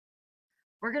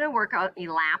We're going to work out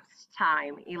elapsed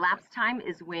time. Elapsed time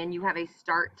is when you have a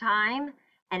start time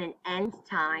and an end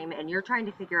time, and you're trying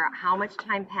to figure out how much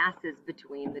time passes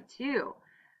between the two.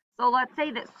 So let's say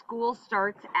that school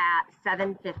starts at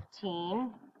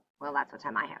 7:15. Well, that's what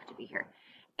time I have to be here.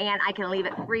 And I can leave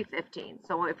at 3:15.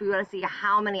 So if we want to see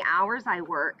how many hours I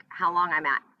work, how long I'm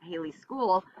at Haley's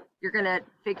school, you're going to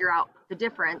figure out the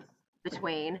difference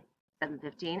between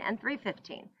 7:15 and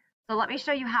 3:15. So let me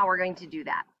show you how we're going to do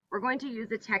that. We're going to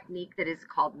use a technique that is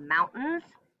called mountains,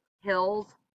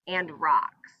 hills, and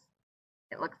rocks.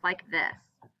 It looks like this.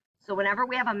 So whenever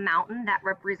we have a mountain, that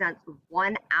represents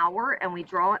 1 hour, and we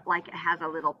draw it like it has a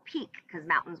little peak, because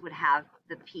mountains would have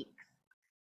the peaks.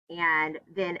 And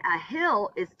then a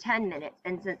hill is 10 minutes,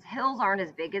 and since hills aren't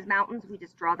as big as mountains, we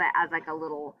just draw that as like a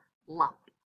little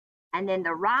lump. And then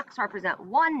the rocks represent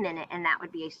 1 minute, and that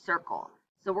would be a circle.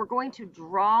 So we're going to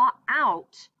draw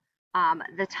out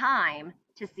the time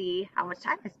to see how much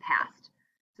time has passed.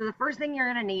 So the first thing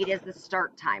you're going to need is the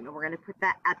start time, and we're going to put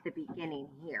that at the beginning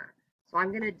here. So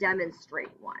I'm going to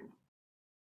demonstrate one.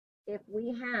 If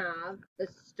we have the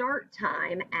start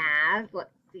time as,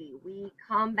 let's see, I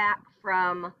come back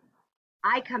from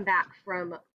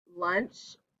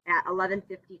lunch at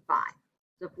 11:55.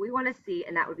 So if we want to see,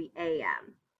 and that would be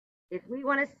a.m. If we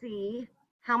want to see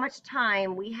how much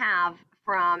time we have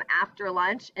from after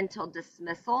lunch until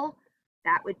dismissal,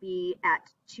 that would be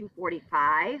at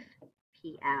 2:45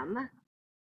 p.m.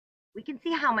 We can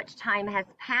see how much time has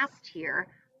passed here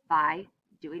by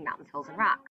doing mountains, hills, and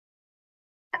rocks.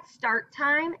 That start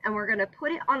time, and we're going to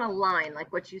put it on a line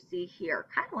like what you see here,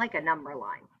 kind of like a number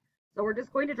line. So we're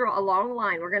just going to draw a long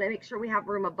line. We're going to make sure we have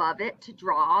room above it to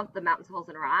draw the mountains, hills,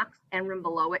 and rocks, and room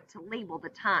below it to label the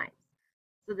times.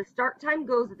 So the start time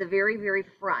goes at the very, very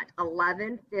front,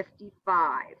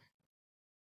 11:55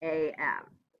 a.m.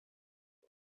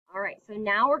 All right, so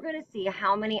now we're going to see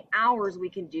how many hours we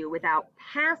can do without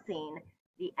passing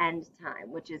the end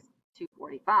time, which is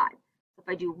 2:45. So if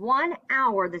I do 1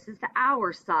 hour, this is the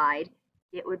hour side,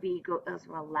 it would be, goes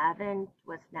from 11,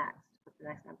 what's next? What's the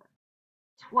next number?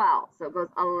 12. So it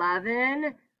goes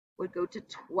 11, would go to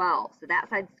 12. So that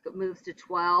side moves to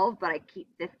 12, but I keep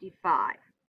 55.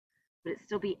 Would it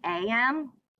still be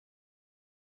a.m.?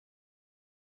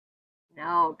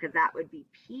 No, because that would be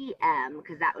p.m.,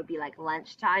 because that would be like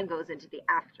lunchtime, goes into the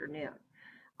afternoon.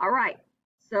 All right,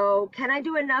 so can I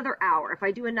do another hour? If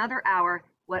I do another hour,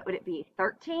 what would it be?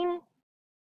 13?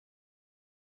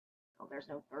 Oh, there's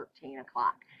no 13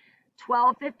 o'clock.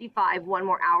 12:55, one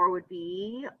more hour would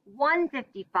be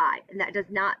 1:55, and that does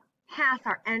not pass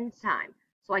our end time.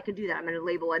 So I could do that. I'm going to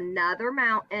label another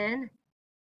mountain,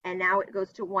 and now it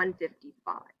goes to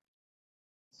 1:55.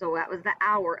 So that was the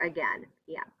hour again,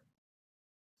 p.m.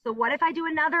 So what if I do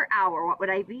another hour? What would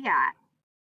I be at?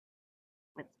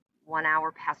 With 1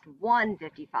 hour past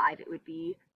 1:55, it would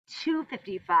be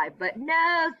 2:55. But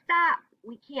no, stop.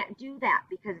 We can't do that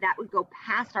because that would go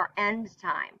past our end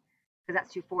time because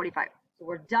that's 2:45. So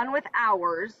we're done with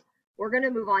hours. We're going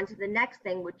to move on to the next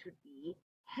thing, which would be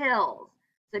hills.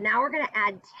 So now we're going to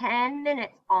add 10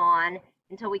 minutes on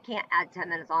until we can't add 10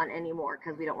 minutes on anymore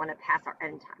because we don't want to pass our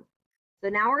end time. So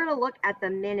now we're going to look at the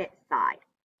minute side.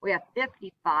 We have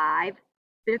 55.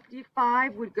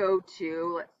 55 would go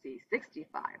to, let's see,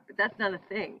 65. But that's not a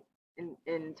thing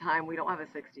in time. We don't have a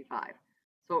 65.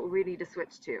 So what we need to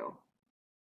switch to?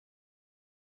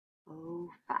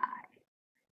 05.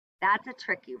 That's a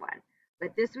tricky one.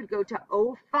 But this would go to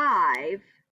 05.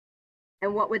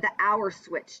 And what would the hour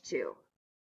switch to?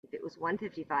 If it was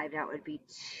 1:55, that would be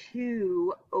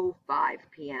 2:05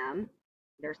 p.m.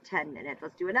 There's 10 minutes.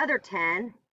 Let's do another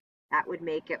 10. That would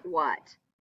make it what?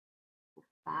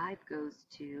 5 goes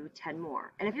to 10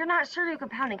 more. And if you're not sure, you can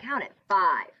pound and count it.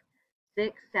 5,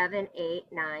 6, 7,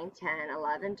 8, 9, 10,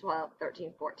 11, 12,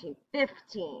 13, 14,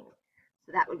 15.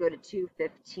 So that would go to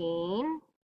 2:15.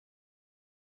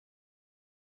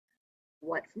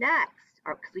 What's next?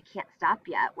 Because we can't stop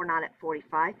yet. We're not at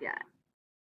 45 yet.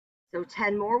 So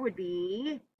 10 more would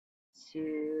be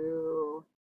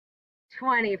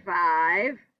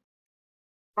 2:25.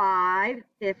 5,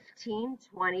 15,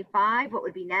 25. What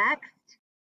would be next?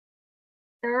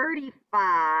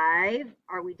 35.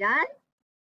 Are we done?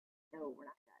 No, we're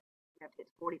not done. We have to get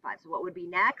to 45. So what would be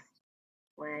next?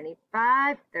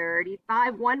 25,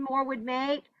 35. One more would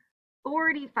make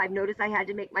 45. Notice I had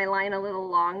to make my line a little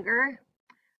longer.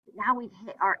 Now we've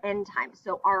hit our end time.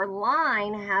 So our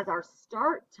line has our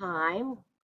start time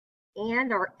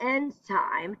and our end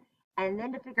time. And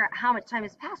then to figure out how much time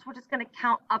has passed, we're just going to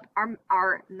count up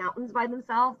our mountains by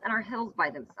themselves and our hills by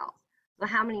themselves. So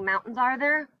how many mountains are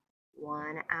there?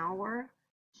 1 hour,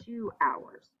 2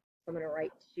 hours. So I'm going to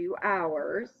write 2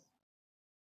 hours.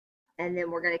 And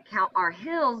then we're going to count our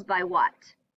hills by what?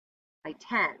 By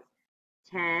 10.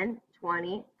 10,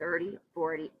 20, 30,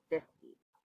 40, 50.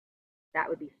 That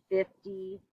would be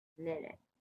 50 minutes.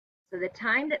 So the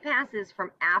time that passes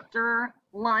from after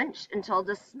lunch until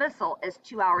dismissal is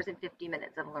 2 hours and 50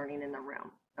 minutes of learning in the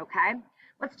room. Okay?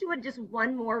 Let's do just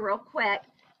one more real quick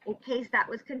in case that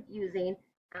was confusing,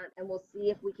 and we'll see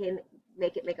if we can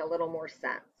make a little more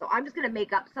sense. So I'm just going to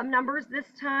make up some numbers this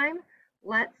time.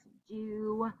 Let's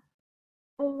do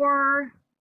 12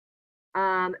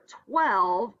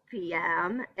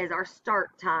 p.m. is our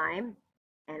start time,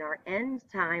 and our end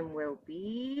time will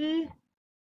be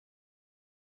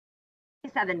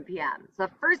 7 p.m. So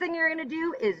the first thing you're going to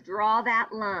do is draw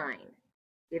that line.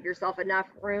 Give yourself enough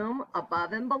room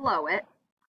above and below it.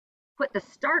 Put the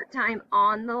start time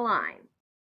on the line.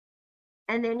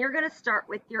 And then you're going to start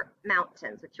with your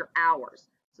mountains, with your hours.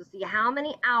 So see how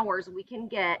many hours we can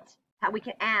get, how we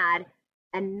can add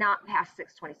and not pass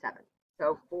 6:27.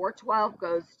 So 4:12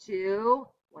 goes to,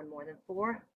 one more than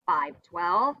 4,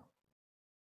 5:12.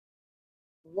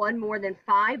 One more than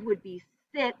 5 would be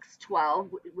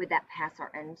 6:12. Would that pass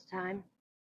our end time?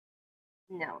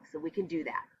 No, so we can do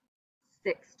that.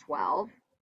 6:12.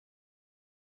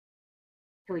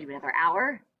 Can we do another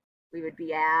hour? We would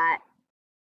be at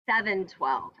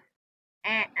 7:12.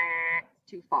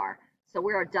 Too far. So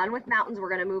we are done with mountains. We're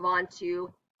going to move on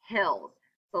to hills.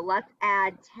 So let's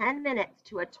add 10 minutes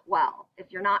to a 12.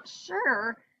 If you're not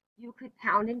sure, you could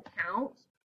pound and count,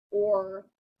 or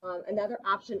another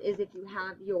option is if you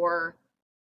have your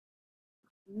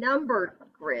numbered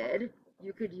grid,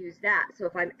 you could use that. So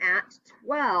if I'm at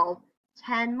 12,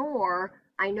 10 more,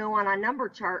 I know on a number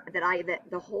chart that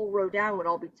the whole row down would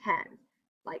all be 10,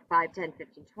 like 5, 10,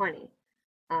 15, 20.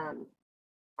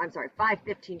 I'm sorry, 5,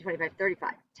 15, 25,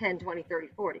 35, 10, 20, 30,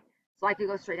 40. So I could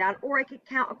go straight down, or I could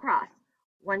count across.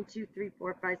 1, 2, 3,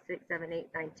 4, 5, 6, 7, 8,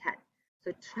 9, 10.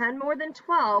 So 10 more than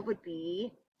 12 would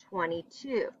be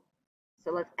 22.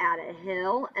 So let's add a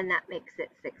hill, and that makes it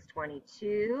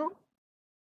 6:22.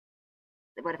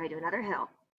 What if I do another hill?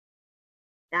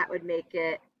 That would make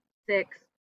it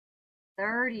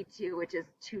 6:32, which is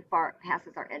too far, it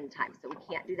passes our end time, so we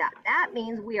can't do that. That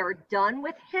means we are done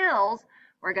with hills.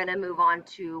 We're going to move on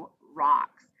to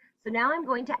rocks. So now I'm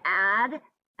going to add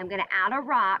a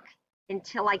rock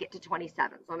until I get to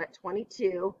 27. So I'm at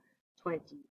 22,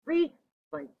 23,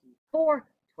 24,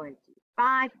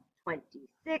 25,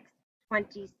 26,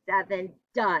 27,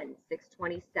 done,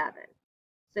 6:27.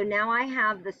 So now I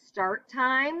have the start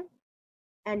time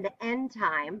and the end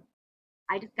time.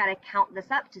 I just got to count this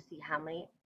up to see how many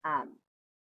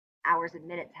hours and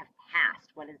minutes have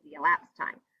passed. What is the elapsed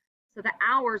time? So the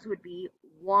hours would be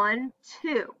 1,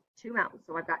 2 mountains.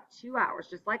 So I've got 2 hours,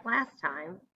 just like last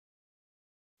time.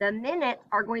 The minutes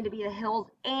are going to be the hills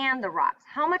and the rocks.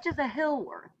 How much is a hill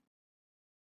worth?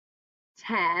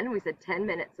 10. We said 10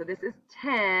 minutes. So this is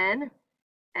 10.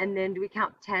 And then do we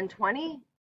count 10, 20?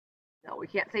 No, we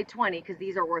can't say 20 because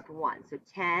these are worth 1. So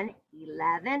 10,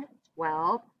 11,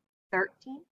 12,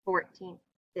 13, 14,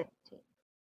 15.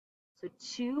 So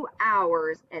 2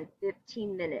 hours and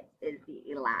 15 minutes is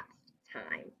the elapsed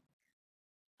time.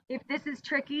 If this is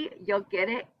tricky, you'll get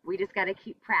it. We just got to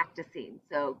keep practicing.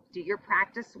 So do your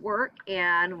practice work,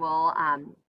 and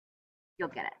you'll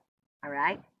get it. All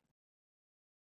right.